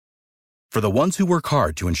For the ones who work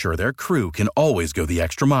hard to ensure their crew can always go the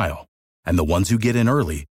extra mile, and the ones who get in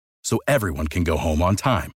early so everyone can go home on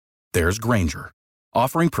time, there's Grainger,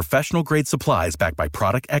 offering professional-grade supplies backed by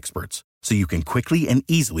product experts so you can quickly and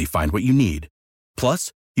easily find what you need.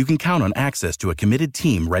 Plus, you can count on access to a committed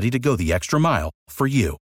team ready to go the extra mile for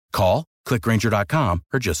you. Call, click Grainger.com,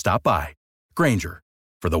 or just stop by. Grainger,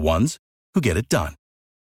 for the ones who get it done.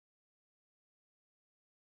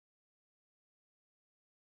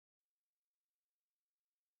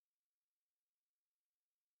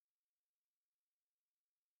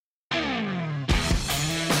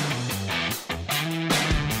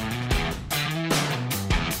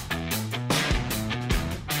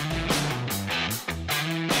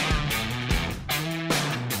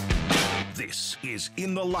 This is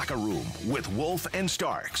In the Locker Room with Wolf and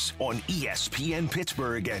Starks on ESPN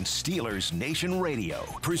Pittsburgh and Steelers Nation Radio.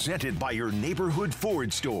 Presented by your neighborhood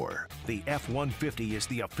Ford store. The F-150 is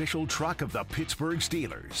the official truck of the Pittsburgh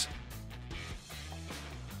Steelers.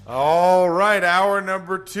 All right, hour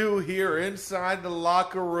number 2 here inside the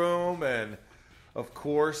locker room. And, of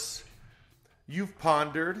course, you've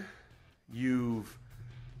pondered, you've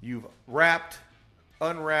wrapped,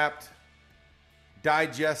 unwrapped,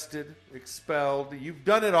 digested, expelled. You've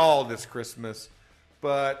done it all this Christmas,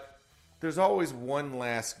 but there's always one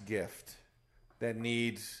last gift that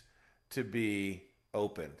needs to be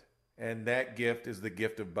opened, and that gift is the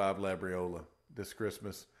gift of Bob Labriola this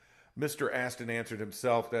Christmas. Mr. Aston answered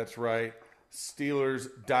himself, that's right, Steelers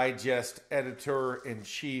Digest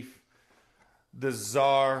editor-in-chief, the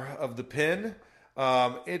czar of the pen.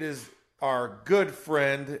 It is our good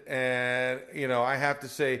friend, and, I have to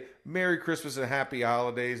say, Merry Christmas and Happy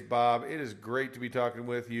Holidays, Bob. It is great to be talking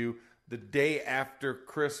with you the day after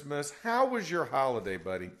Christmas. How was your holiday,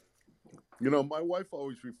 buddy? My wife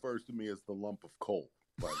always refers to me as the lump of coal,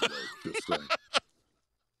 by the way, just saying.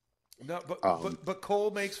 No, but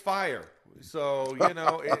coal makes fire. So,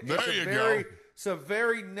 it's a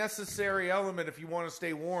very necessary element if you want to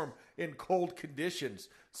stay warm in cold conditions.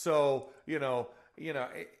 So,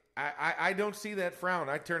 I don't see that frown.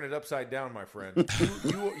 I turn it upside down, my friend.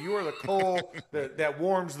 You are the coal that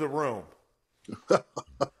warms the room.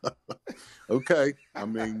 Okay.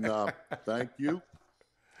 Thank you.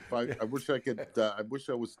 I wish I could. I wish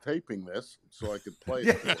I was taping this so I could play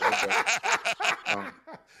it.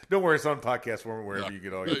 Don't worry, it's on podcast form wherever you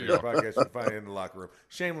get all your podcasts. You can find it in the locker room.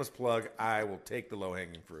 Shameless plug. I will take the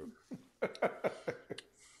low-hanging fruit.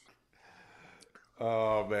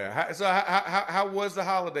 Oh man! So how was the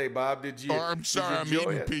holiday, Bob? Did you? Oh, I'm sorry, I'm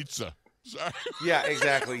eating pizza. Sorry. Yeah,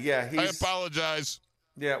 exactly. Yeah, I apologize.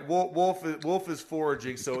 Yeah, Wolf is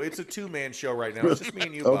foraging, so it's a 2-man show right now. It's just me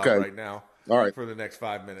and you, Bob, right now. All right. For the next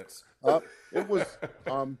 5 minutes. It was,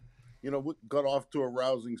 we got off to a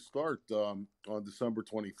rousing start on December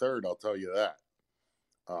 23rd. I'll tell you that.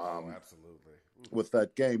 Absolutely. With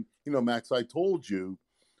that game, Max, I told you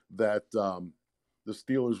that. The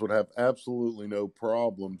Steelers would have absolutely no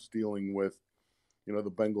problems dealing with,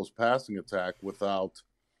 the Bengals passing attack without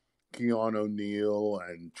Keon O'Neal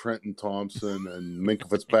and Trenton Thompson and Minkah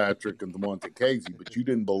Fitzpatrick and DeMonte Casey, but you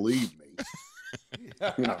didn't believe me.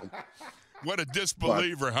 What a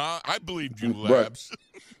disbeliever, huh? I believed you, Labs.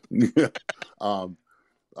 But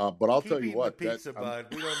I'll tell you what. The pizza, bud.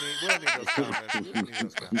 We don't need those comments. We don't need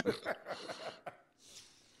those comments.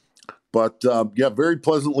 But, very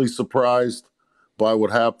pleasantly surprised by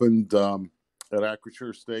what happened at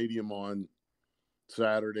Acrisure Stadium on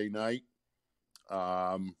Saturday night.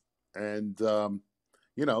 I don't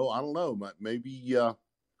know,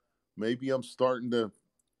 maybe I'm starting to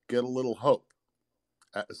get a little hope,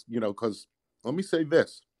 because let me say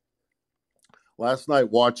this. Last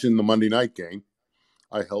night watching the Monday night game,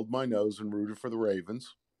 I held my nose and rooted for the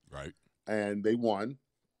Ravens. Right. And they won.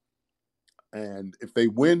 And if they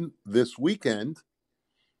win this weekend,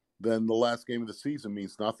 then the last game of the season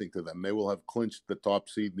means nothing to them. They will have clinched the top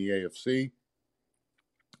seed in the AFC.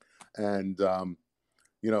 And,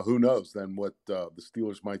 who knows then what the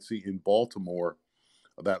Steelers might see in Baltimore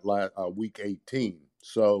that week 18.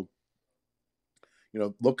 So,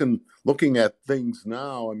 looking at things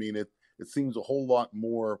now, it seems a whole lot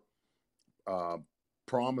more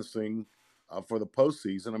promising for the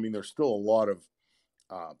postseason. There's still a lot of,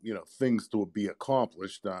 things to be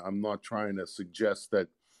accomplished. I'm not trying to suggest that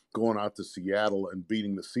going out to Seattle and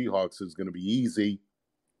beating the Seahawks is going to be easy.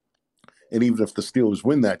 And even if the Steelers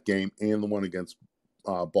win that game and the one against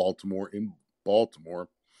Baltimore in Baltimore,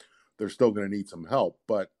 they're still going to need some help.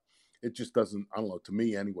 But it just doesn't, I don't know, to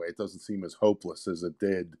me anyway, it doesn't seem as hopeless as it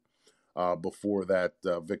did before that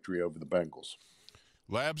victory over the Bengals.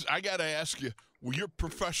 Labs, I got to ask you, well, you're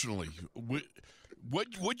professionally,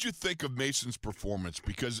 What'd you think of Mason's performance?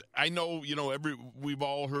 Because I know, we've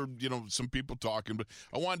all heard, some people talking, but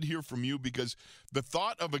I wanted to hear from you because the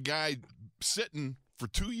thought of a guy sitting for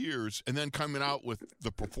 2 years and then coming out with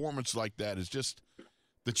the performance like that is just,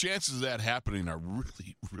 the chances of that happening are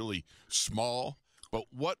really, really small. But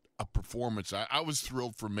what a performance. I was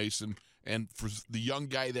thrilled for Mason and for the young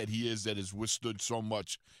guy that he is that has withstood so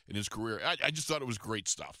much in his career. I just thought it was great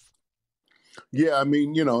stuff. Yeah, I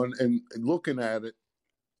mean, and looking at it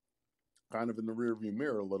kind of in the rearview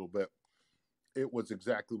mirror a little bit, it was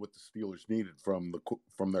exactly what the Steelers needed from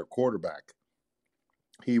their quarterback.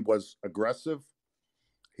 He was aggressive.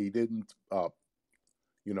 He didn't,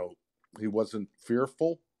 he wasn't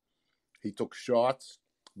fearful. He took shots,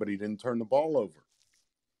 but he didn't turn the ball over.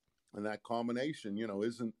 And that combination,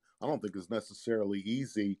 I don't think is necessarily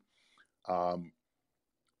easy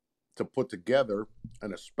to put together,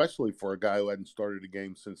 and especially for a guy who hadn't started a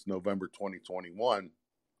game since November 2021.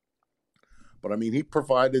 But I mean, he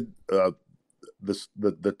provided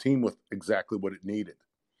the team with exactly what it needed,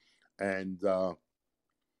 and I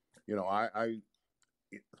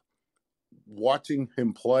watching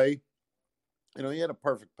him play, he had a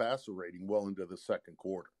perfect passer rating well into the second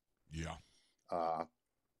quarter. Yeah,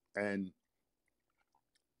 and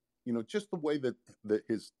just the way that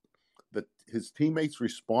his teammates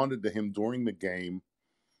responded to him during the game,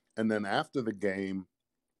 and then after the game,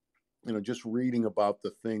 just reading about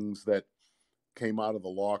the things that came out of the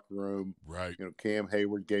locker room. Right. Cam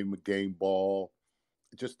Hayward gave him a game ball,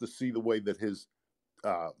 just to see the way that his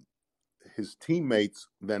teammates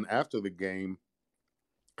then after the game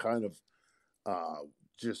kind of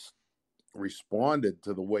just responded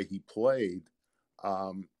to the way he played.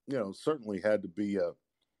 Certainly had to be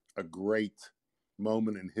a great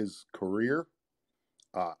moment in his career.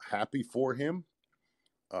 Happy for him.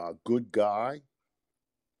 Good guy.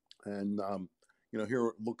 And,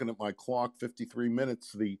 here looking at my clock, 53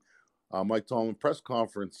 minutes, the Mike Tomlin press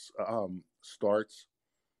conference starts.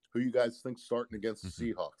 Who you guys think starting against the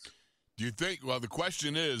Seahawks? Do you think, well, the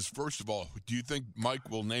question is, first of all, do you think Mike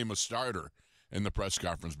will name a starter in the press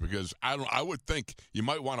conference? Because I would think you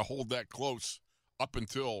might want to hold that close up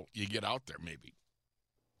until you get out there, maybe.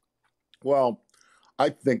 Well, I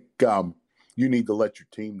think you need to let your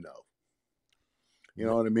team know. You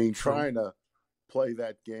know what I mean? True. Trying to play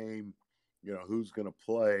that game, who's going to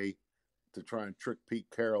play to try and trick Pete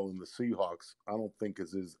Carroll and the Seahawks, I don't think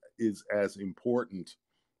is as important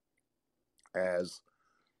as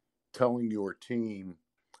telling your team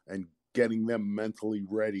and getting them mentally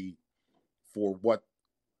ready for what,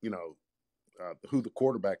 who the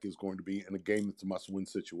quarterback is going to be in a game that's a must-win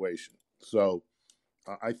situation. So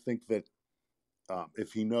I think that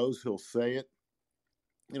if he knows, he'll say it.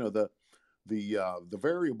 The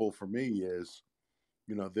variable for me is,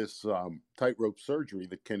 this tightrope surgery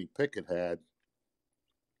that Kenny Pickett had.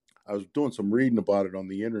 I was doing some reading about it on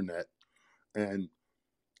the internet, and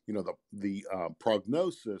the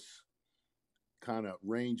prognosis kind of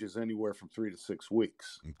ranges anywhere from 3 to 6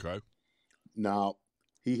 weeks. Okay. Now,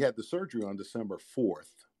 he had the surgery on December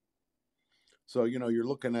 4th. So, you're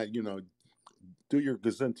looking at, do your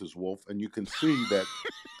gazintas, Wolf, and you can see that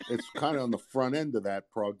it's kind of on the front end of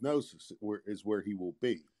that prognosis is where he will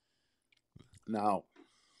be. Now,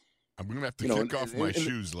 I'm going to have to kick off my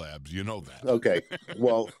shoes, Labs. You know that. Okay.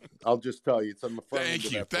 Well, I'll just tell you, it's on the front end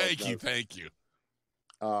of that prognosis. Thank you.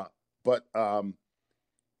 But, and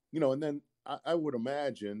then I would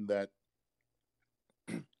imagine that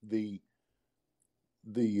the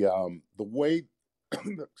way,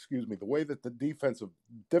 excuse me, the way that the defensive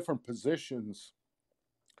different positions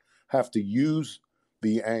have to use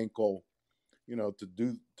the ankle,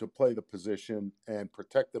 to play the position and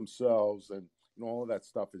protect themselves, and all of that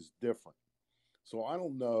stuff is different. So I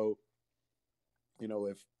don't know,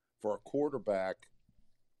 if for a quarterback,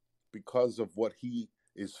 because of what he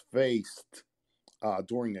is faced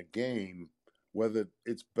during a game, whether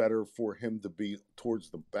it's better for him to be towards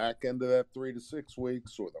the back end of that 3 to 6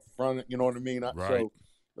 weeks or the front, you know what I mean? Right. So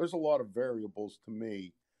there's a lot of variables to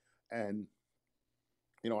me. And,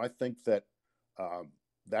 I think that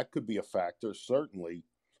that could be a factor, certainly.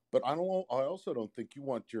 But I also don't think you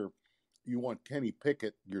want Kenny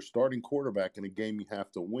Pickett, your starting quarterback, in a game you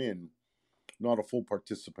have to win, not a full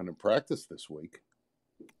participant in practice this week.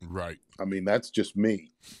 Right. I mean, that's just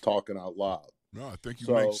me talking out loud. No, I think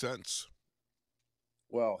you make sense.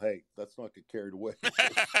 Well, hey, let's not get carried away.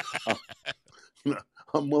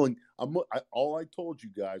 I'm willing. All I told you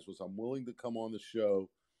guys was I'm willing to come on the show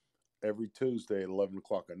every Tuesday at 11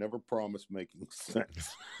 o'clock. I never promised making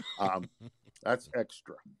sense. That's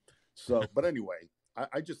extra. So, but anyway,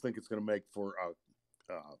 I just think it's going to make for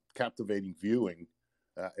captivating viewing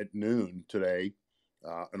at noon today,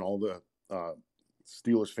 and all the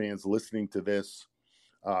Steelers fans listening to this,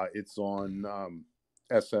 it's on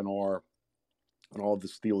SNR and all the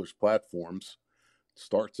Steelers platforms.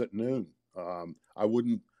 Starts at noon. I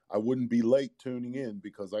wouldn't be late tuning in,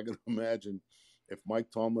 because I can imagine if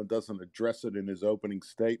Mike Tomlin doesn't address it in his opening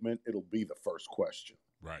statement, it'll be the first question.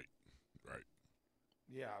 Right.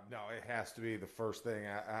 Yeah, no, it has to be the first thing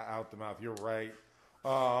out the mouth. You're right.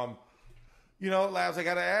 Labs, I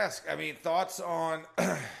got to ask. I mean, thoughts on,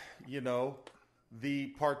 the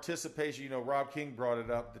participation. Rob King brought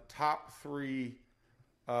it up. The top 3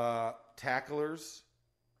 tacklers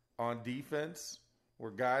on defense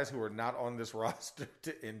were guys who are not on this roster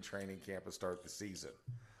to end training camp and start the season.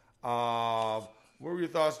 What were your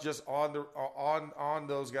thoughts just on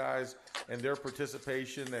those guys and their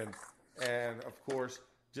participation, and of course,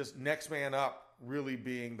 just next man up really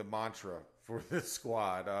being the mantra for this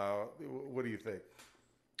squad? What do you think?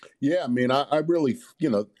 Yeah, I mean, I really,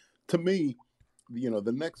 to me,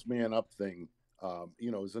 the next man up thing,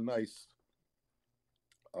 is a nice,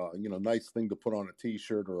 nice thing to put on a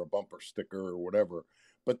T-shirt or a bumper sticker or whatever.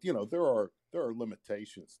 But there are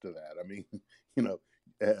limitations to that. I mean,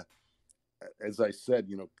 as I said,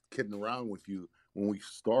 kidding around with you when we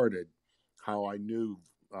started, how I knew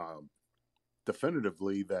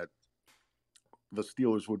definitively that the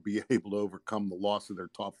Steelers would be able to overcome the loss of their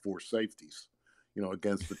top 4 safeties,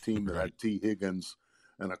 against the team that had T. Higgins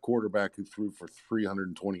and a quarterback who threw for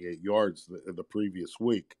 328 yards the previous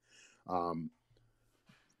week.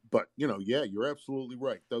 But, you're absolutely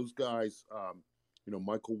right. Those guys,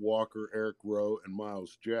 Michael Walker, Eric Rowe, and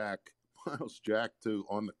Miles Jack, too,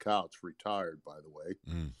 on the couch, retired, by the way.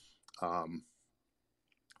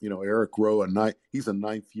 Eric Rowe, he's a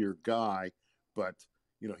 9th-year guy, but,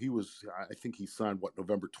 I think he signed,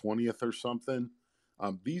 November 20th or something.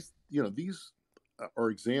 These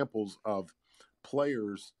are examples of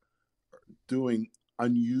players doing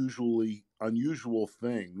unusual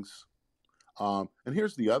things. And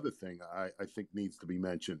here's the other thing I think needs to be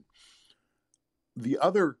mentioned. The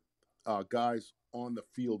other guys on the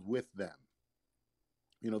field with them,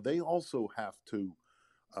 they also have to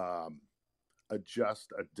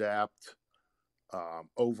adjust, adapt,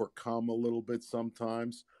 overcome a little bit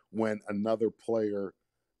sometimes when another player,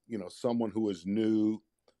 someone who is new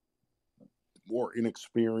or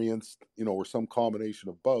inexperienced, or some combination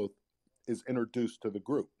of both, is introduced to the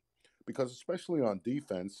group. Because especially on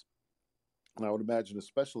defense, and I would imagine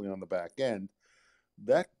especially on the back end,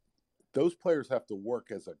 that those players have to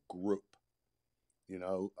work as a group.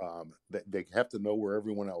 They have to know where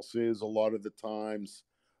everyone else is a lot of the times.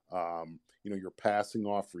 You're passing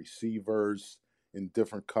off receivers in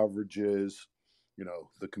different coverages.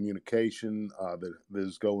 The communication that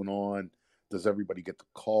is going on. Does everybody get the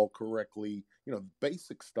call correctly?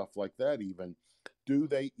 Basic stuff like that even. Do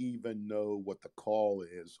they even know what the call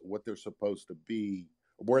is, what they're supposed to be,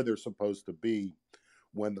 where they're supposed to be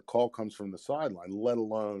when the call comes from the sideline, let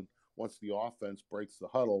alone once the offense breaks the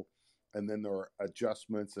huddle and then there are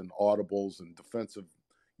adjustments and audibles and defensive,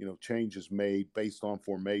 changes made based on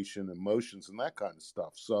formation and motions and that kind of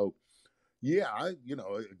stuff. So, yeah, I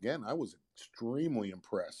was extremely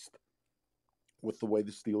impressed with the way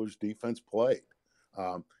the Steelers defense played.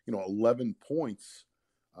 11 points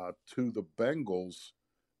to the Bengals.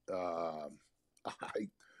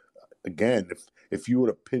 If you would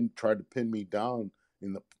have tried to pin me down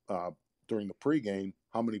in the during the pregame,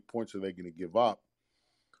 how many points are they going to give up?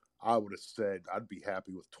 I would have said I'd be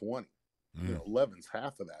happy with 20. 11's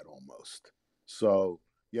half of that almost. So,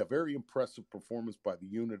 yeah, very impressive performance by the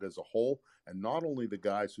unit as a whole, and not only the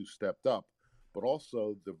guys who stepped up, but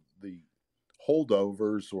also the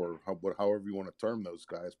holdovers, or however you want to term those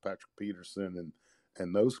guys, Patrick Peterson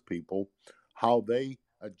and those people, how they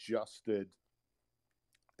adjusted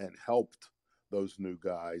and helped those new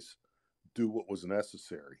guys do what was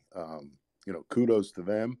necessary. Kudos to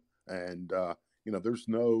them. And, I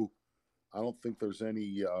don't think there's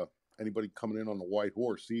anybody coming in on the white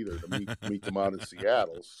horse either to meet them out in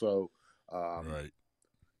Seattle. So, right.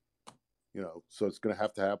 So it's going to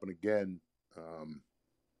happen again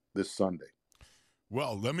this Sunday.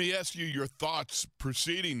 Well, let me ask you your thoughts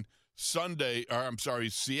preceding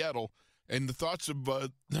Seattle, and the thoughts of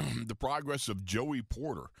the progress of Joey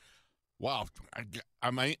Porter. Wow,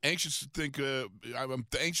 I'm anxious to think. I'm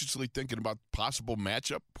anxiously thinking about possible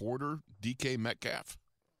matchup: Porter, DK Metcalf.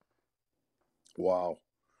 Wow,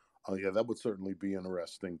 yeah, that would certainly be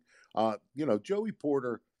interesting. Joey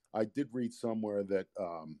Porter. I did read somewhere that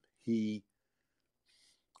I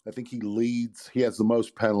think he leads. He has the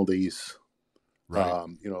most penalties. Right.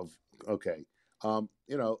 Okay. You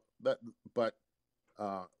know that, but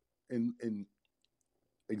in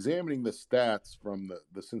examining the stats from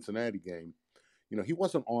the Cincinnati game, you know, he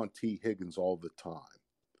wasn't on T. Higgins all the time.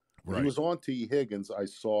 When he was on T. Higgins, I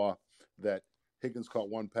saw that Higgins caught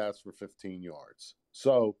one pass for 15 yards.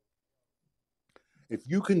 So if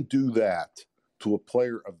you can do that to a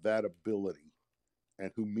player of that ability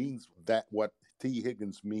and who means that what T.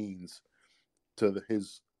 Higgins means to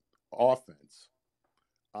his offense,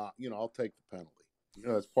 you know, I'll take the penalty. You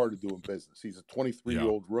know, that's part of doing business. He's a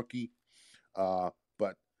 23-year-old rookie.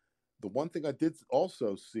 But the one thing I did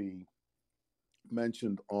also see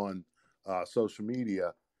mentioned on social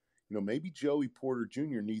media, you know, maybe Joey Porter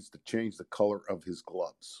Jr. needs to change the color of his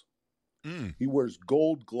gloves. He wears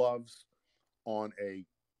gold gloves on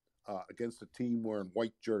against a team wearing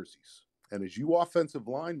white jerseys. And as you offensive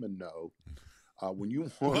linemen know, when you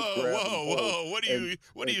want to grab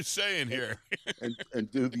what are you saying here? and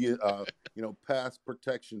do the you know, pass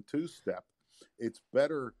protection two-step, it's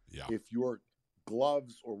better if your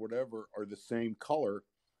gloves or whatever are the same color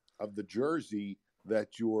of the jersey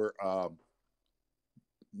that you're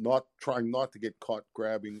not to get caught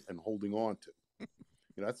grabbing and holding on to.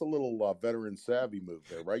 You know, that's a little veteran savvy move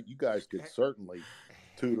there, right? You guys could certainly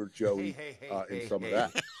tutor Joey in some of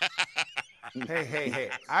that. Hey.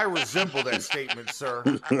 I resemble that statement, sir.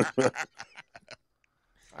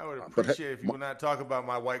 I would appreciate if you would not talk about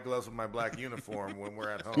my white gloves with my black uniform when we're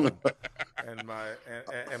at home, and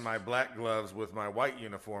my black gloves with my white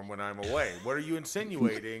uniform when I'm away. What are you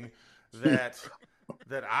insinuating that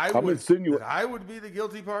I would be the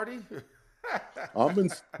guilty party?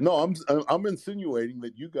 I'm insinuating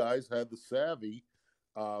that you guys had the savvy,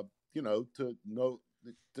 you know, to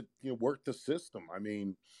work the system. I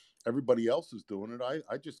mean, everybody else is doing it.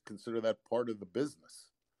 I just consider that part of the business.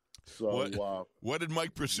 So what did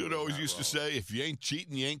Mike Pursuto always used to say? If you ain't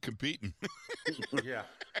cheating, you ain't competing. Yeah.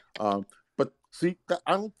 But see,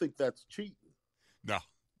 I don't think that's cheating. No,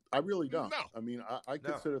 I really don't. No. I mean, I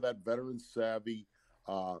consider that veteran savvy.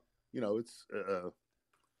 You know, it's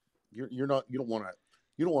you don't want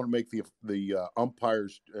to make the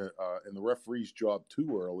umpires and the referee's job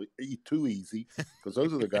too easy, because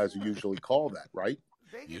those are the guys who usually call that, right?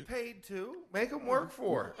 They get paid too. Make them work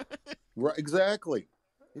for it. Right? Exactly. Yeah.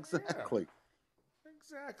 Exactly.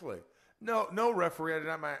 No referee. I did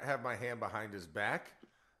not have my hand behind his back.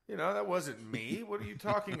 You know, that wasn't me. What are you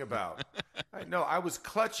talking about? I was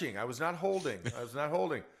clutching. I was not holding.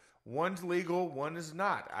 One's legal, one is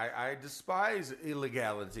not. I despise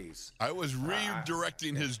illegalities. I was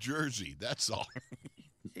redirecting his jersey. That's all.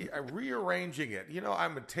 Rearranging it. You know,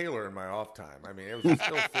 I'm a tailor in my off time. I mean, it was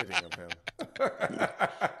still fitting of him.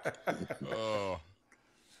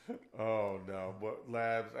 Oh no, but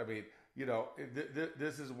Labs. I mean, you know,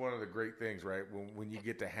 this is one of the great things, right? When you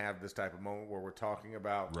get to have this type of moment where we're talking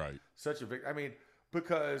about such a big. I mean,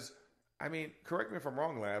 because correct me if I'm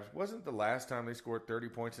wrong, Labs. Wasn't the last time they scored 30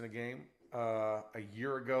 points in a game a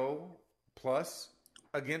year ago plus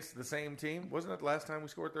against the same team? Wasn't that the last time we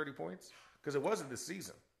scored 30 points? Because it wasn't this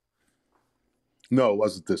season. No, it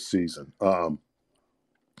wasn't this season. Or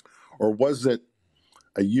was it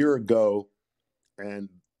a year ago and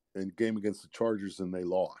game against the Chargers and they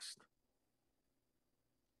lost?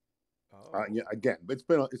 Yeah, again, it's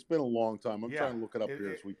been a long time. I'm trying to look it up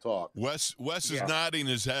here as we talk. Wes is nodding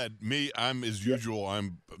his head. I'm as usual.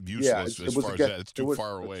 I'm useless as far as that. It's too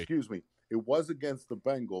far away. Excuse me. It was against the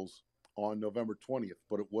Bengals on November 20th,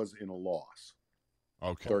 but it was in a loss.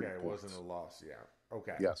 Okay. It wasn't a loss. Yeah.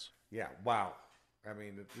 Okay. Yes. Yeah. Wow. I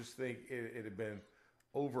mean, just think it had been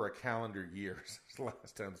over a calendar year since the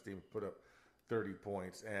last time this team put up 30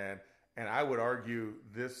 points, and I would argue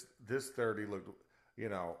this 30 looked, you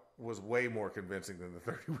know, was way more convincing than the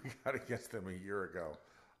 30 we got against them a year ago.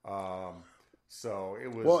 So it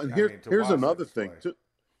was. Well, and here's another thing too.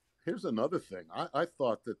 Here's another thing. I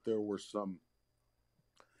thought that there were some,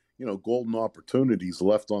 you know, golden opportunities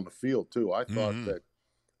left on the field too. I thought that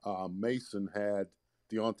Mason had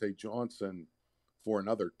Deontay Johnson for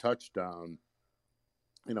another touchdown.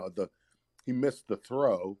 You know, he missed the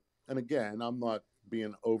throw. And again, I'm not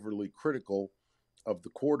being overly critical of the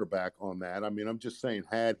quarterback on that. I mean, I'm just saying,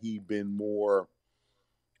 had he been more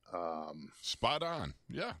spot on,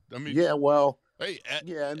 yeah. I mean, yeah. Well, hey,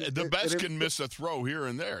 the best can miss a throw here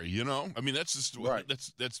and there. You know, I mean, that's just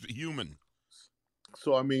that's human.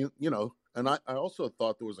 So I mean, you know, and I also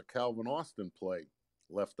thought there was a Calvin Austin play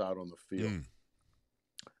left out on the field.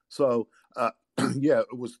 So yeah,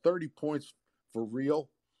 it was 30 points for real,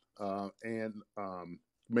 and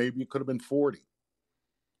maybe it could have been 40.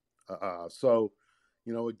 So,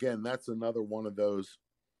 you know, again, that's another one of those,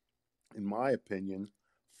 in my opinion,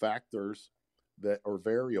 factors that, or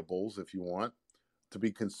variables, if you want, to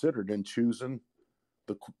be considered in choosing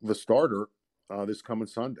the starter this coming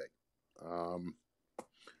Sunday.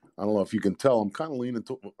 I don't know if you can tell. I'm kind of leaning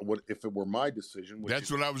to what if it were my decision. Which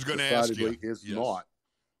That's what I was going to ask you. Is yes. not.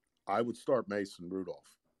 I would start Mason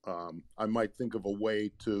Rudolph. I might think of a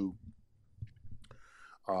way to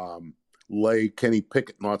lay Kenny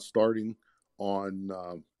Pickett not starting on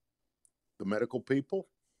the medical people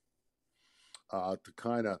to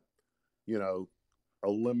kind of,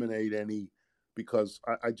 eliminate any, because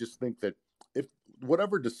I just think that if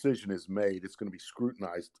whatever decision is made, it's going to be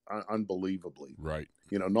scrutinized unbelievably. Right.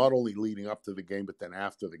 Not only leading up to the game, but then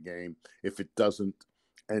after the game, if it doesn't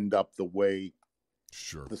end up the way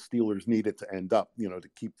sure the Steelers need it to end up, to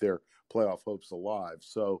keep their playoff hopes alive.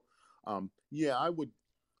 So, I would,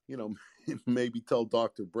 maybe tell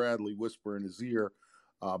Dr. Bradley, whisper in his ear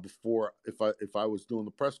before, if I was doing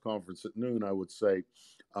the press conference at noon, I would say,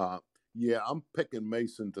 I'm picking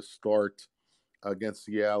Mason to start against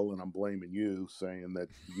Seattle, and I'm blaming you, saying that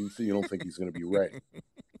you don't think he's going to be ready,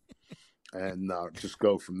 and just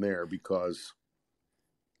go from there, because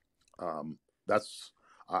that's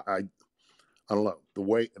I don't know,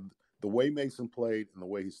 the way Mason played and the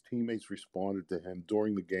way his teammates responded to him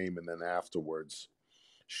during the game and then afterwards,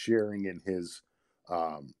 sharing in his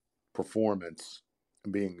performance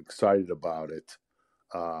and being excited about it.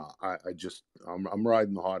 I'm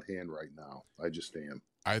riding the hot hand right now. I just am.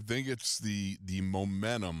 I think it's the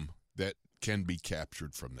momentum that can be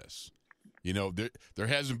captured from this. There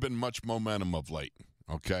hasn't been much momentum of late.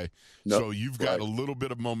 Okay, nope. So you've got a little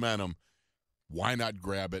bit of momentum. Why not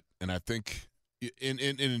grab it? And I think,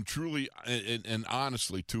 and truly and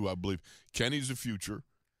honestly too, I believe Kenny's the future,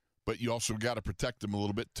 but you also got to protect him a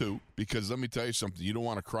little bit too, because let me tell you something: you don't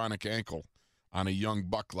want a chronic ankle on a young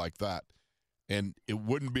buck like that. And it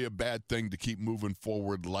wouldn't be a bad thing to keep moving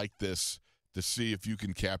forward like this to see if you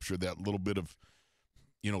can capture that little bit of,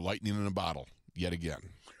 lightning in a bottle yet again.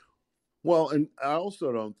 Well, and I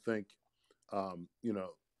also don't think, you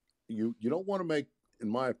don't want to make, in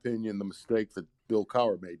my opinion, the mistake that Bill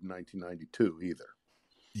Cowher made in 1992 either.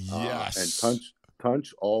 Yes. And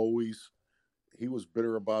Tunch always, he was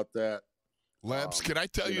bitter about that. Labs, can I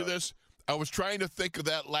tell you this? I was trying to think of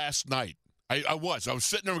that last night. I was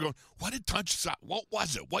sitting there going, what did Tunch say? What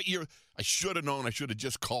was it? What year? I should have known. I should have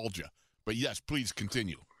just called you. But yes, please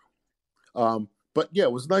continue. But yeah,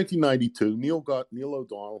 it was 1992. Neil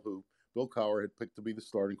O'Donnell, who Bill Cowher had picked to be the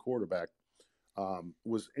starting quarterback,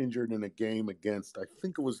 was injured in a game against, I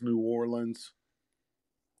think it was New Orleans.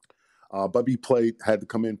 Bubby had to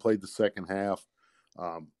come in, played the second half.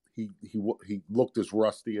 He looked as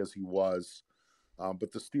rusty as he was,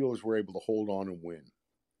 but the Steelers were able to hold on and win.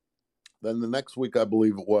 Then the next week, I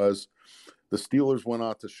believe it was, the Steelers went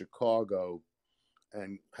out to Chicago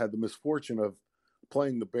and had the misfortune of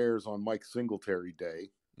playing the Bears on Mike Singletary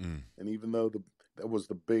Day. Mm. And even though that was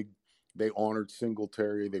the big, they honored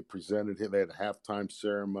Singletary, they presented him, they had a halftime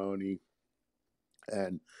ceremony.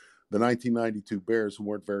 And the 1992 Bears, who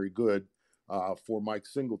weren't very good, for Mike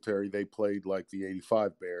Singletary, they played like the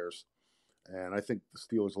 85 Bears. And I think the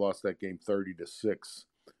Steelers lost that game 30-6,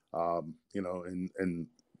 and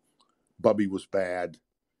Bubby was bad,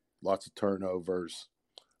 lots of turnovers.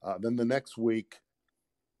 Then the next week,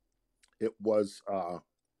 it was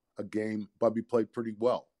a game Bubby played pretty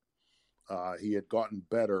well. He had gotten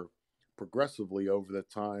better progressively over the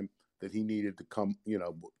time that he needed to come,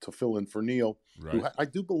 to fill in for Neil. Right. Who I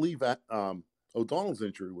do believe that O'Donnell's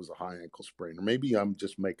injury was a high ankle sprain, or maybe I'm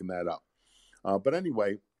just making that up. But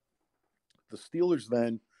anyway, the Steelers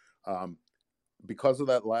then, because of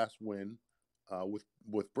that last win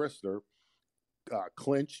with Brister,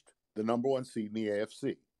 clinched the number one seed in the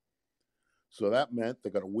AFC. So that meant they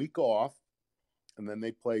got a week off, and then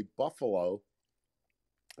they played Buffalo,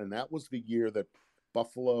 and that was the year that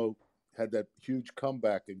Buffalo had that huge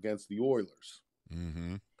comeback against the Oilers.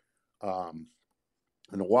 Mm-hmm.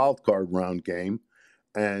 In a wild card round game,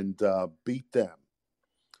 and beat them.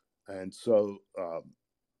 And so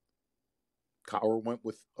Cowher went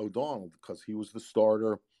with O'Donnell because he was the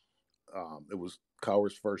starter. It was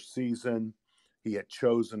Cowher's first season. He had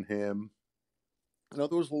chosen him. There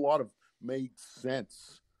was a lot of made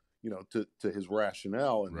sense, to his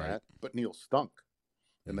rationale in that. But Neil stunk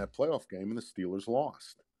in that playoff game, and the Steelers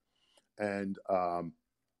lost. And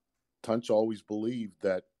Tunch always believed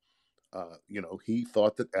that, he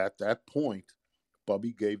thought that at that point,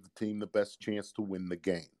 Bubby gave the team the best chance to win the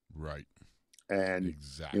game. Right. And,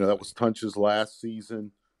 exactly. That was Tunch's last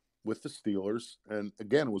season with the Steelers. And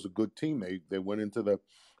again, it was a good team. They went into the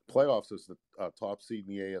playoffs as the top seed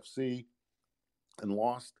in the AFC and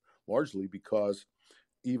lost largely because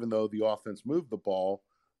even though the offense moved the ball,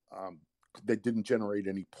 they didn't generate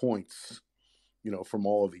any points, from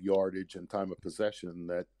all of the yardage and time of possession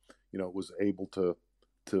that, was able to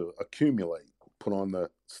accumulate, put on the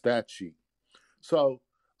stat sheet. So,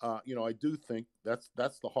 I do think that's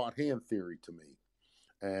the hot hand theory to me.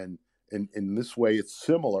 And in this way, it's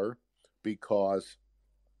similar because,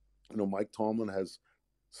 Mike Tomlin has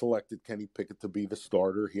selected Kenny Pickett to be the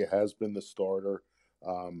starter. He has been the starter.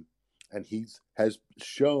 And has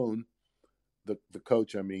shown, the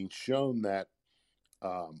coach, shown that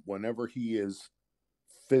whenever he is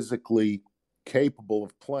physically capable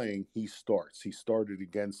of playing, he starts. He started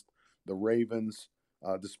against the Ravens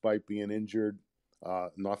despite being injured,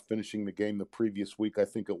 not finishing the game the previous week, I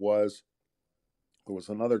think it was. There was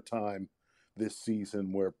another time this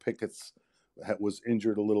season where Pickett was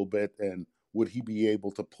injured a little bit, and would he be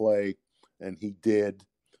able to play? And he did.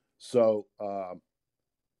 So I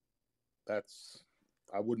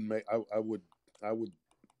would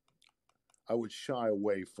shy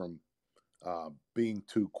away from being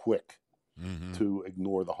too quick to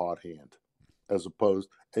ignore the hot hand, as opposed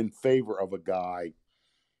in favor of a guy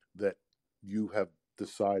that you have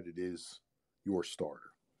decided is your starter.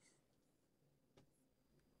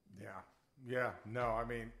 Yeah. No,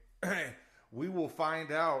 we will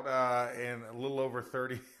find out in a little over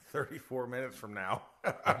 34 minutes from now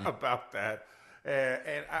about that.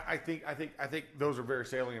 And I think those are very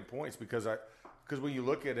salient points because when you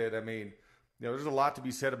look at it, there's a lot to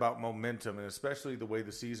be said about momentum, and especially the way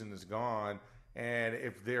the season has gone. And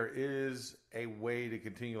if there is a way to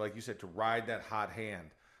continue, like you said, to ride that hot hand,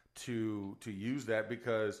 to use that,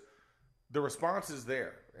 because the response is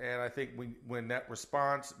there. And I think when that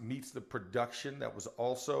response meets the production that was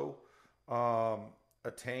also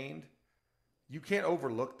attained, you can't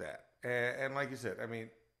overlook that. And like you said,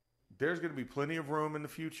 there's going to be plenty of room in the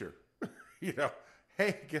future.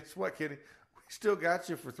 Hey, guess what, Kenny? We still got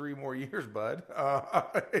you for 3 more years, bud.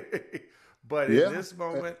 But in this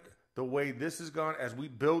moment, the way this has gone, as we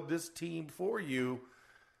build this team for you,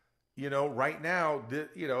 right now,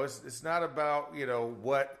 it's not about,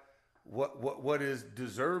 what is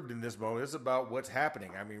deserved in this moment. It's about what's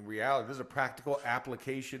happening. Reality. This is a practical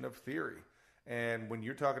application of theory. And when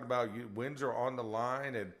you're talking about wins are on the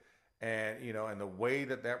line and the way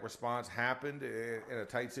that response happened in a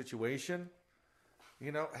tight situation,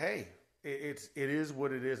 hey, it is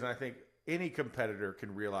what it is. And I think any competitor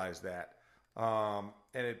can realize that.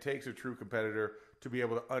 And it takes a true competitor to be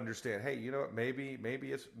able to understand, hey, maybe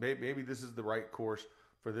this is the right course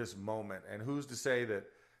for this moment. And who's to say that,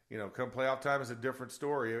 come playoff time is a different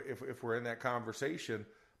story if we're in that conversation,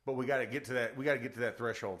 but we got to get to that. We got to get to that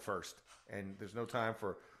threshold first. And there's no time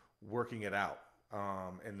for working it out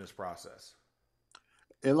in this process.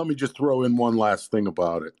 And let me just throw in one last thing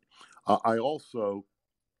about it. I also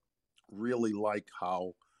really like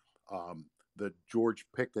how the George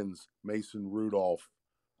Pickens, Mason Rudolph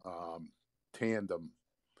tandem,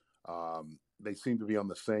 they seem to be on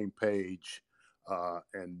the same page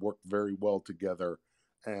and work very well together.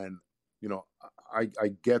 And, I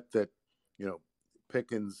get that,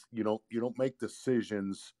 Pickens, you don't make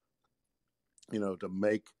decisions, to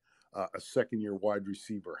make a second-year wide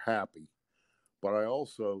receiver happy. But I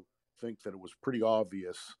also think that it was pretty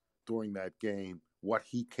obvious during that game what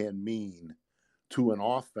he can mean to an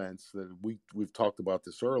offense that we've talked about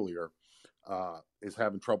this earlier, is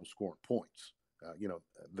having trouble scoring points.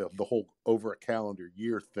 The whole over a calendar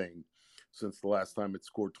year thing since the last time it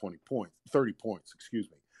scored 30 points, excuse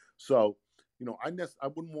me. So, I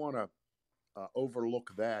wouldn't want to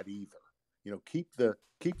overlook that either. Keep the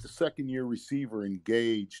second year receiver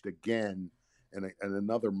engaged again in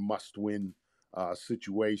another must-win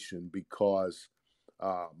situation, because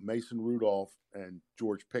Mason Rudolph and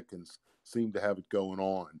George Pickens seemed to have it going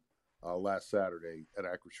on last Saturday at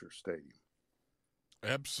Acrisure Stadium.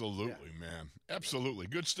 Absolutely, man. Absolutely.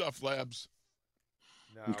 Good stuff, Labs.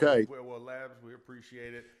 No, okay. Well, Labs, we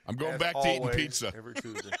appreciate it. I'm going back to eating pizza every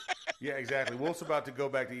Tuesday. Yeah, exactly. Wolf's about to go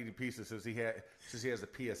back to eating pizza since he has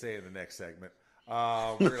a PSA in the next segment.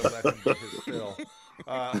 We're going to let him get his fill.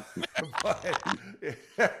 But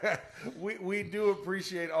we do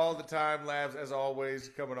appreciate all the time, Labs, as always,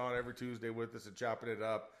 coming on every Tuesday with us and chopping it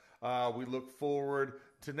up. We look forward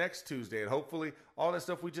to next Tuesday, and hopefully all that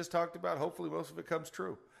stuff we just talked about, hopefully most of it comes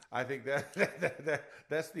true. I think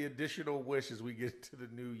that's the additional wish as we get to the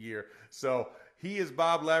new year. So he is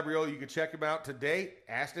Bob Labriola. You can check him out today.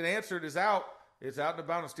 Asked and Answered is out. It's out and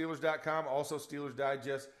about on Steelers.com. Also Steelers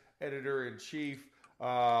Digest editor-in-chief.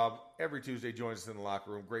 Every Tuesday joins us in the locker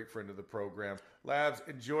room. Great friend of the program. Labs,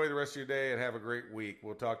 enjoy the rest of your day and have a great week.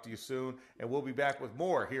 We'll talk to you soon, and we'll be back with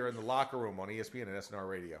more here in the locker room on ESPN and SNR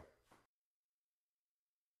Radio.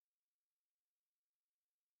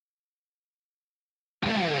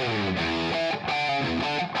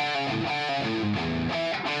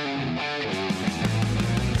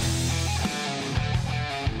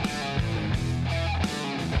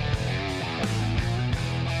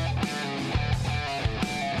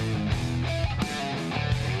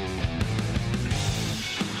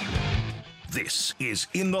 This is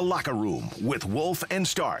In the Locker Room with Wolf and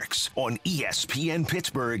Starks on ESPN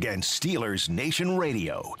Pittsburgh and Steelers Nation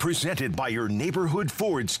Radio. Presented by your neighborhood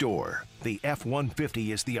Ford store. The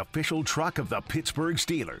F-150 is the official truck of the Pittsburgh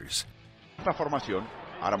Steelers. Esta formación,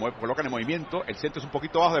 ahora colocan en movimiento, el centro es un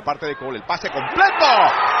poquito bajo de parte de Cole, el pase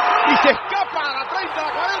completo, y se escapa a la 30, a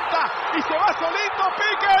la 40, y se va solito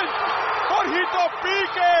Pickens, Jorgito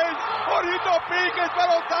Pickens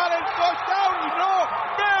para anotar el touchdown, y no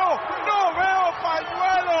veo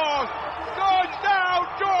pañuelos, touchdown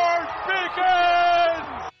George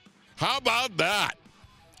Pickens! How about that?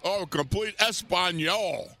 Oh, complete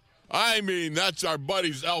Espanol. I mean, that's our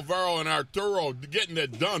buddies Alvaro and Arturo getting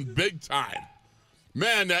it done big time.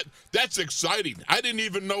 Man, that's exciting. I didn't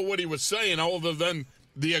even know what he was saying, other than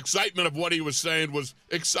the excitement of what he was saying was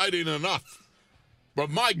exciting enough. But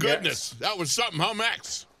my goodness, That was something, huh,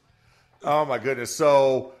 Max? Oh my goodness.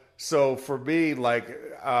 So for me, like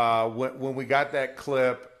when we got that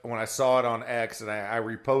clip, when I saw it on X and I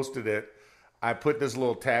reposted it, I put this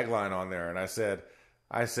little tagline on there, and I said,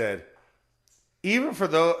 even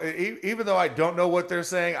though I don't know what they're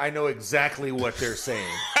saying, I know exactly what they're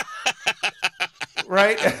saying.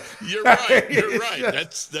 Right? You're right.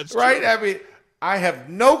 That's right. True. I mean, I have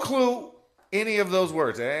no clue any of those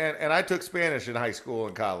words, and I took Spanish in high school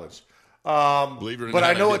and college. Believe it or but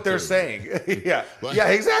not, I know what they're too. saying. Yeah,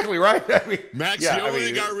 exactly right. I mean, Max, the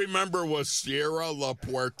only thing I remember was Sierra La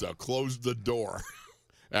Puerta closed the door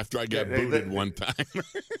after I got booted one time.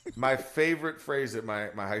 My favorite phrase that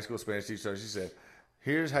my high school Spanish teacher, she said,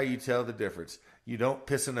 "Here's how you tell the difference. You don't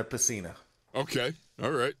piss in a piscina." Okay.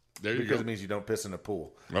 All right. There you go. Because it means you don't piss in a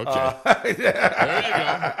pool. Okay. There you go.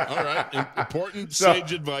 All right. Important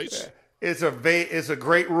sage advice. It's a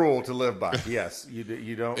great rule to live by. Yes,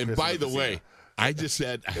 you don't. And by the way, I just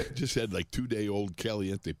had like 2-day-old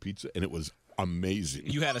Caliente pizza, and it was amazing.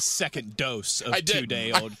 You had a second dose of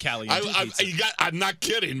 2-day-old Caliente pizza. I'm not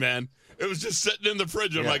kidding, man. It was just sitting in the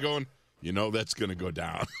fridge. I'm like going, that's going to go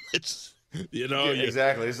down. It's.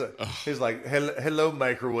 Exactly. It's like, hello,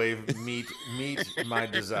 microwave, meet my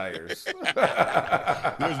desires.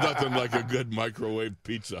 There's nothing like a good microwave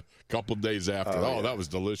pizza a couple days after. That was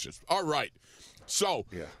delicious. All right. So,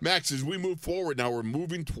 Max, as we move forward now, we're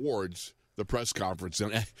moving towards the press conference.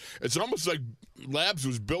 And it's almost like Labs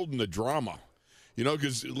was building the drama,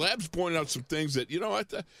 because Labs pointed out some things that,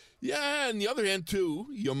 on the other hand, too,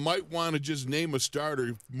 you might want to just name a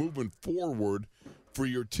starter moving forward for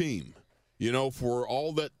your team. For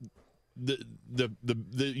all that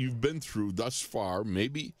you've been through thus far,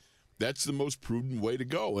 maybe that's the most prudent way to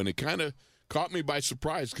go. And it kind of caught me by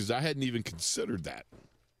surprise because I hadn't even considered that.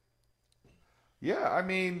 Yeah, I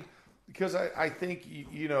mean, because I think,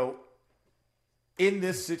 in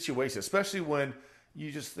this situation, especially when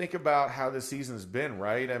you just think about how the season's been,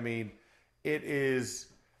 right? I mean, it's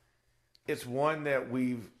one that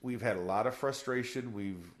we've had a lot of frustration.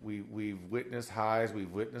 We've witnessed highs,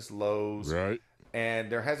 we've witnessed lows, right? And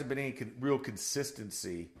there hasn't been any real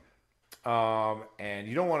consistency. And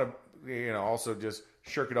you don't want to, also just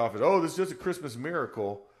shirk it off as, this is just a Christmas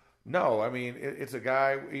miracle. No, I mean it's a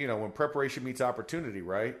guy. When preparation meets opportunity,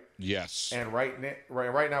 right? Yes. And right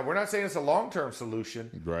now, we're not saying it's a long-term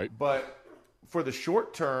solution, right? But for the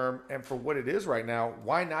short term and for what it is right now,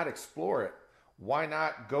 why not explore it? Why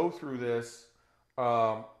not go through this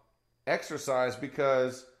exercise?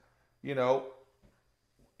 Because,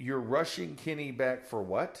 you're rushing Kenny back for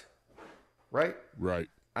what? Right? Right.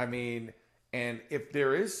 I mean, and if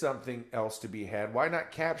there is something else to be had, why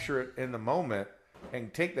not capture it in the moment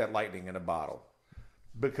and take that lightning in a bottle?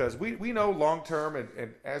 Because we know long term,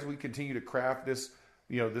 and as we continue to craft this,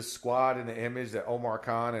 this squad in the image that Omar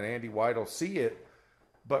Khan and Andy White will see it.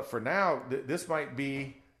 But for now, this might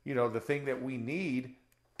be, the thing that we need.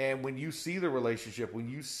 And when you see the relationship, when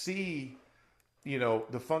you see, the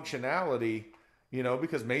functionality,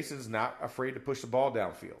 because Mason's not afraid to push the ball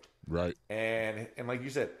downfield. Right. And like you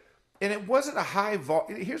said, and it wasn't a high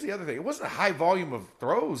here's the other thing. It wasn't a high volume of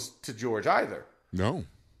throws to George either. No.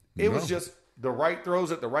 It was just the right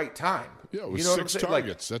throws at the right time. Yeah, it was you know 6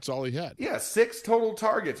 targets. That's all he had. Yeah, 6 total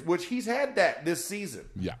targets, which he's had that this season.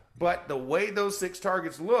 Yeah. But the way those 6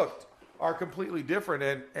 targets looked are completely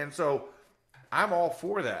different, and so I'm all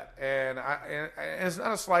for that. And it's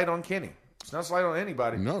not a slight on Kenny. It's not a slight on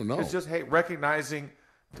anybody. No. It's just, hey, recognizing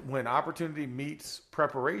when opportunity meets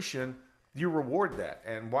preparation, you reward that.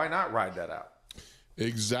 And why not ride that out?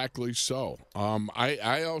 Exactly so.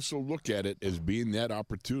 I also look at it as being that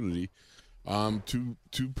opportunity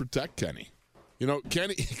to protect Kenny. You know,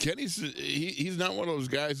 Kenny's he's not one of those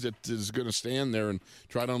guys that is going to stand there and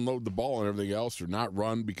try to unload the ball and everything else or not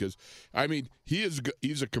run because, I mean, he's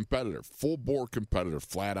a competitor, full-bore competitor,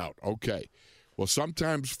 flat out. Okay. Well,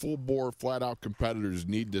 sometimes full-bore, flat-out competitors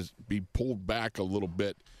need to be pulled back a little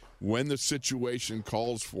bit when the situation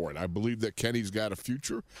calls for it. I believe that Kenny's got a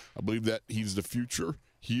future. I believe that he's the future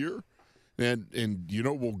here. And you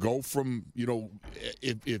know, we'll go from, you know,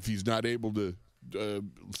 if he's not able to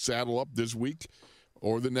saddle up this week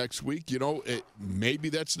or the next week, you know, maybe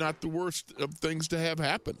that's not the worst of things to have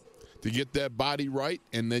happen, to get that body right,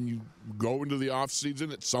 and then you go into the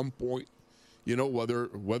offseason at some point, you know, whether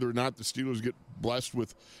or not the Steelers get blessed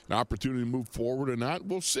with an opportunity to move forward or not,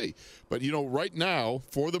 we'll see. But, you know, right now,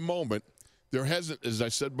 for the moment, there hasn't, as I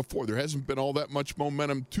said before, there hasn't been all that much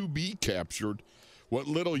momentum to be captured. What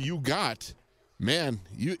little you got, man,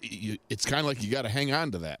 it's kind of like you got to hang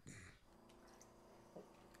on to that.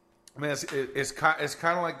 Man, it's kind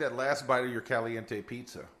of like that last bite of your Caliente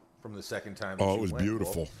pizza from the second time. Oh, it was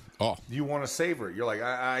beautiful. Well, you want to savor it. You're like,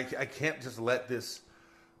 I can't just let this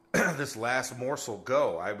this last morsel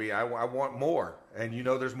go. I mean, I want more, and you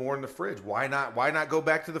know, there's more in the fridge. Why not go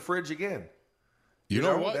back to the fridge again? You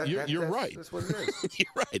know what? You're right. That's what it is.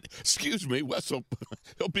 You're right. Excuse me, Wes. He'll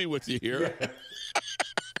be with you here. Yeah.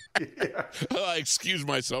 Yeah. I excuse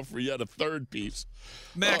myself for yet a third piece.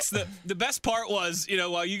 Max, the best part was, you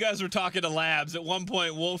know, while you guys were talking to Labs, at one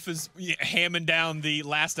point Wolf is hamming down the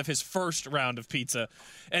last of his first round of pizza,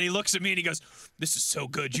 and he looks at me and he goes, "This is so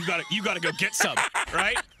good. You gotta go get some,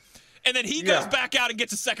 right?" And then he goes back out and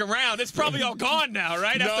gets a second round. It's probably all gone now,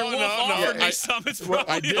 right? After Wolf offered me some, it's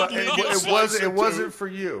probably all gone. It wasn't for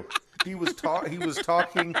you. He was talking.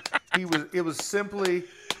 It was simply,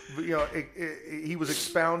 you know, he was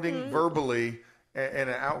expounding verbally in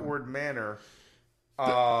an outward manner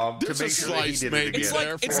to make sure that he did it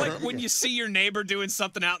again. It's like when you see your neighbor doing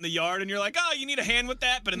something out in the yard and you're like, oh, you need a hand with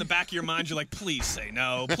that? But in the back of your mind, you're like, please say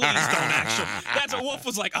no. Please don't actually. That's what Wolf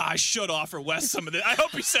was like, I should offer Wes some of this. I hope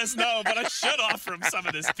he says no, but I should offer him some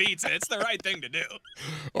of this pizza. It's the right thing to do.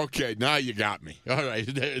 Okay, now you got me. All right,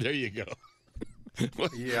 there you go.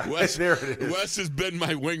 Yeah, Wes, there it is. Wes has been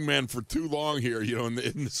my wingman for too long here, you know, in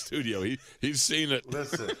the studio. He's seen it.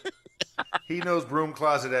 Listen, he knows broom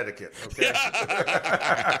closet etiquette. Okay,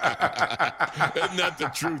 isn't that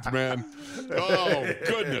the truth, man? Oh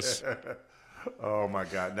goodness. Oh my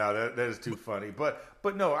God! No, that is too funny. But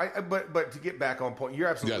no, but to get back on point, you're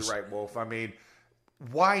absolutely right, Wolf. I mean,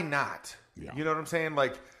 why not? Yeah. You know what I'm saying?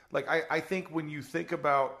 Like I think when you think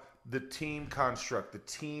about the team construct, the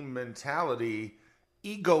team mentality,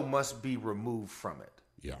 ego must be removed from it.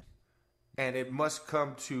 Yeah. And it must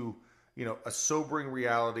come to, you know, a sobering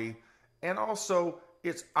reality. And also,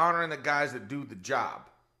 it's honoring the guys that do the job,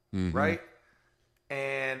 right?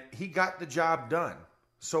 And he got the job done.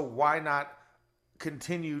 So why not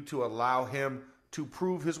continue to allow him to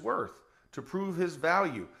prove his worth, to prove his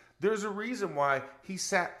value? There's a reason why he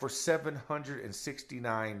sat for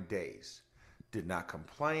 769 days. Did not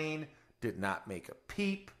complain, did not make a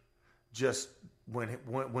peep. Just when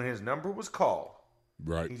his number was called,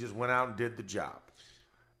 right, he just went out and did the job.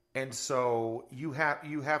 And so you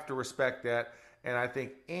have to respect that. And I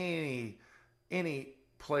think any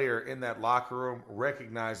player in that locker room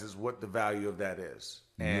recognizes what the value of that is.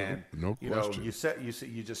 And no you question. know,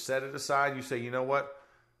 you just set it aside. You say, you know what,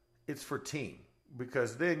 it's for team,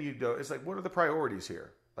 because then you know it's like, what are the priorities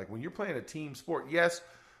here? Like when you're playing a team sport, yes,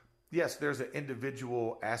 there's an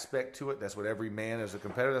individual aspect to it. That's what every man is a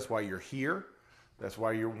competitor. That's why you're here. That's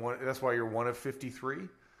why you're one of 53.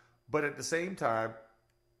 But at the same time,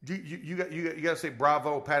 you got to say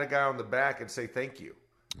bravo, pat a guy on the back, and say thank you.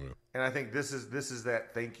 Yeah. And I think this is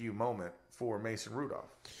that thank you moment for Mason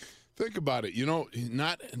Rudolph. Think about it. You know,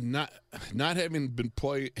 not having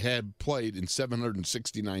played in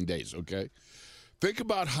 769 days. Okay, think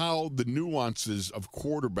about how the nuances of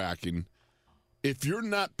quarterbacking. If you're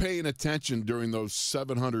not paying attention during those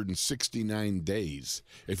 769 days,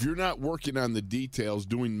 if you're not working on the details,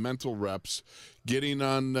 doing mental reps, getting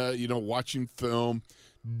on, watching film,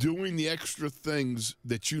 doing the extra things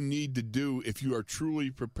that you need to do if you are truly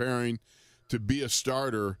preparing to be a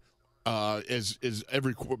starter as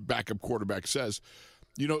every backup quarterback says,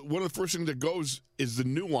 one of the first things that goes is the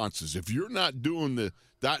nuances. If you're not doing the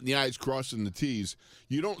dotting the I's, crossing the T's,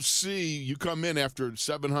 you don't see, you come in after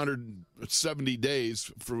 770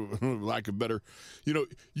 days, for lack of better,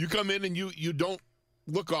 you come in and you don't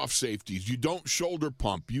look off safeties. You don't shoulder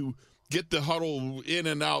pump. You get the huddle in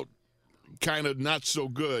and out kind of not so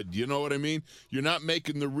good. You know what I mean? You're not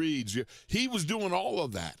making the reads. He was doing all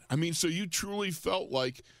of that. I mean, so you truly felt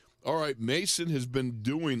like, all right, Mason has been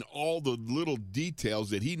doing all the little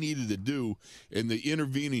details that he needed to do in the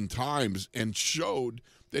intervening times and showed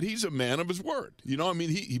that he's a man of his word.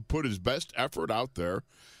 He put his best effort out there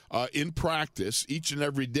in practice each and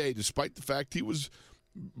every day, despite the fact he was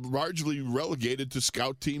largely relegated to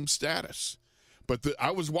scout team status. But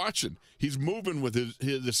I was watching. He's moving with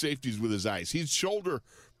the safeties with his eyes. He's shoulder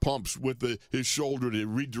pumps with his shoulder to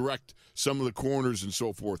redirect some of the corners and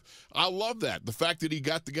so forth. I love that. The fact that he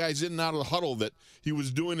got the guys in and out of the huddle, that he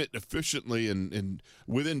was doing it efficiently and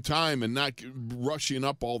within time and not rushing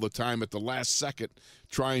up all the time at the last second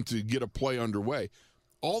trying to get a play underway.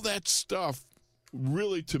 All that stuff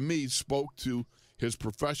really, to me, spoke to his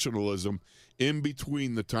professionalism in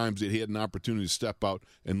between the times that he had an opportunity to step out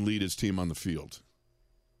and lead his team on the field.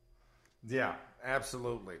 Yeah,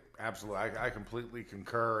 absolutely. I completely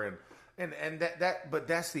concur. But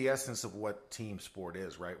that's the essence of what team sport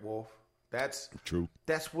is, right, Wolf? That's true.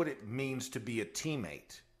 That's what it means to be a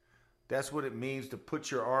teammate. That's what it means to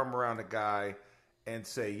put your arm around a guy and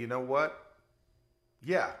say, you know what?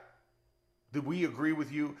 Yeah, we agree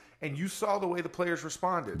with you. And you saw the way the players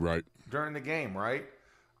responded during the game, right?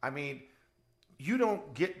 I mean, you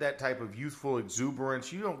don't get that type of youthful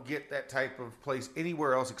exuberance. You don't get that type of place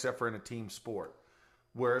anywhere else except for in a team sport,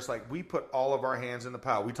 where it's like we put all of our hands in the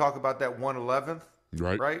pile. We talk about that 1/11th,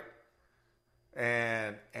 right?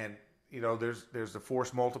 And there's the force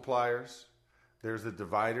multipliers, there's the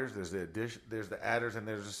dividers, there's the addition, there's the adders, and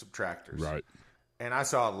there's the subtractors. Right. And I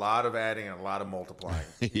saw a lot of adding and a lot of multiplying.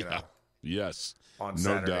 Yes. On no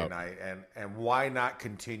Saturday doubt. night, and why not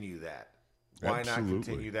continue that? Why Absolutely. not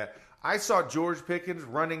continue that? I saw George Pickens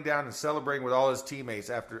running down and celebrating with all his teammates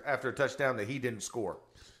after a touchdown that he didn't score.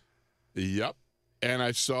 Yep. And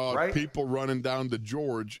I saw people running down to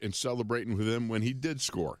George and celebrating with him when he did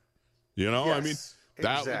score. Yes,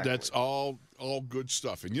 that's all good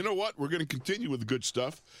stuff. And you know what? We're going to continue with the good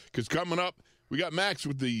stuff because coming up, we got Max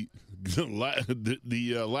with the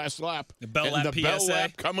last lap. The Bell Lap PSA. Bell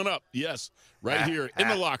Lap coming up. Yes, right here in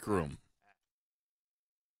the locker room.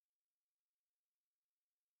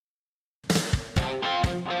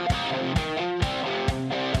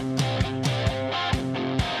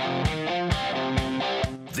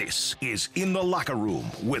 This is In the Locker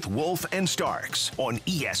Room with Wolf and Starks on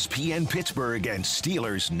ESPN Pittsburgh and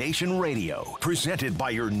Steelers Nation Radio. Presented by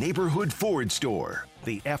your neighborhood Ford store.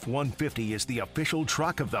 The F-150 is the official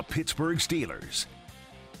truck of the Pittsburgh Steelers.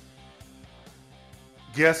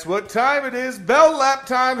 Guess what time it is? Bell Lap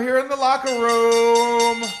time here in the locker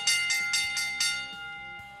room.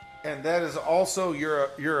 And that is also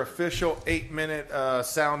your official 8-minute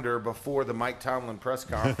sounder before the Mike Tomlin press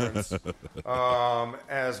conference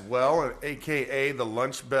as well, a.k.a. the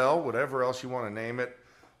lunch bell, whatever else you want to name it.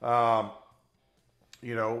 As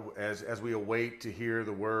we await to hear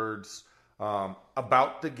the words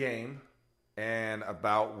about the game and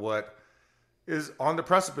about what is on the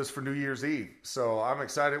precipice for New Year's Eve. So I'm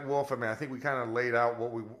excited, Wolf. I mean, I think we kind of laid out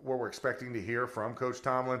what we're expecting to hear from Coach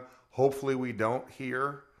Tomlin. Hopefully we don't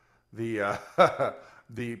hear the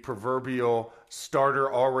proverbial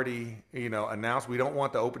starter already, announced. We don't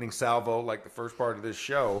want the opening salvo like the first part of this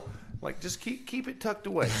show. Like, just keep it tucked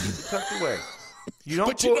away. Keep it tucked away. You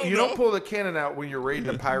don't pull the cannon out when you're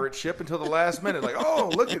raiding a pirate ship until the last minute. Like, oh,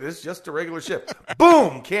 look at this, just a regular ship.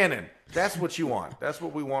 Boom, cannon. That's what you want. That's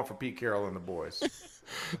what we want for Pete Carroll and the boys.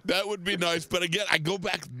 That would be nice. But again, I go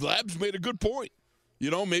back. Labs made a good point.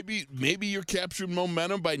 Maybe you're capturing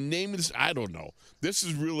momentum by naming this. I don't know. This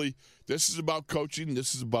is about coaching.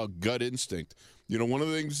 This is about gut instinct. One of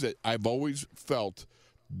the things that I've always felt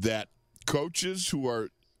that coaches who are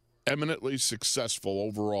eminently successful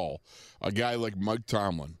overall, a guy like Mike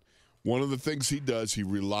Tomlin, one of the things he does, he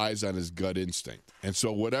relies on his gut instinct. And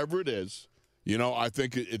so whatever it is, I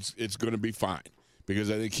think it's going to be fine because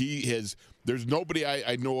I think there's nobody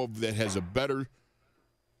I know of that has a better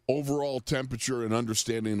overall temperature and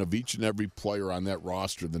understanding of each and every player on that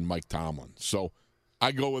roster than Mike Tomlin. So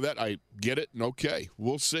I go with that. I get it, and okay,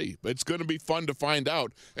 we'll see. But it's going to be fun to find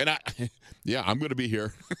out. And I'm going to be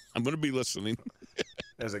here. I'm going to be listening.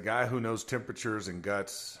 As a guy who knows temperatures and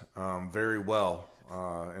guts very well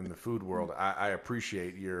in the food world, I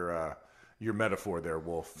appreciate your your metaphor there,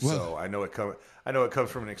 Wolf. So I know it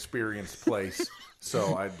comes from an experienced place.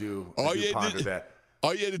 So I do ponder that.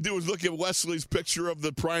 All you had to do was look at Wesley's picture of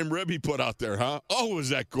the prime rib he put out there, huh? Oh, was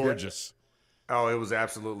that gorgeous? Yeah. Oh, it was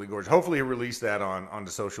absolutely gorgeous. Hopefully he'll release that onto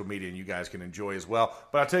social media and you guys can enjoy as well.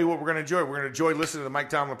 But I'll tell you what we're going to enjoy. We're going to enjoy listening to the Mike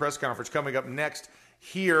Tomlin press conference coming up next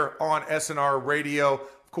here on SNR Radio.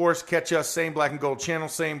 Of course, catch us, same black and gold channel,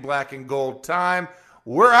 same black and gold time.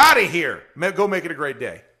 We're out of here. Go make it a great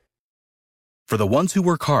day. For the ones who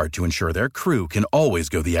work hard to ensure their crew can always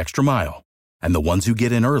go the extra mile, and the ones who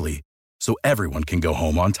get in early so everyone can go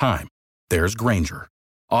home on time, there's Grainger,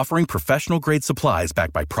 offering professional-grade supplies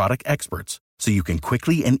backed by product experts so you can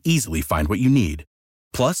quickly and easily find what you need.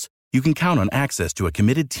 Plus, you can count on access to a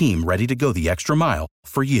committed team ready to go the extra mile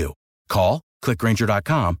for you. Call, click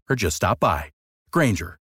Grainger.com, or just stop by.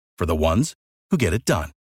 Grainger, for the ones who get it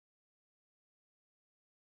done.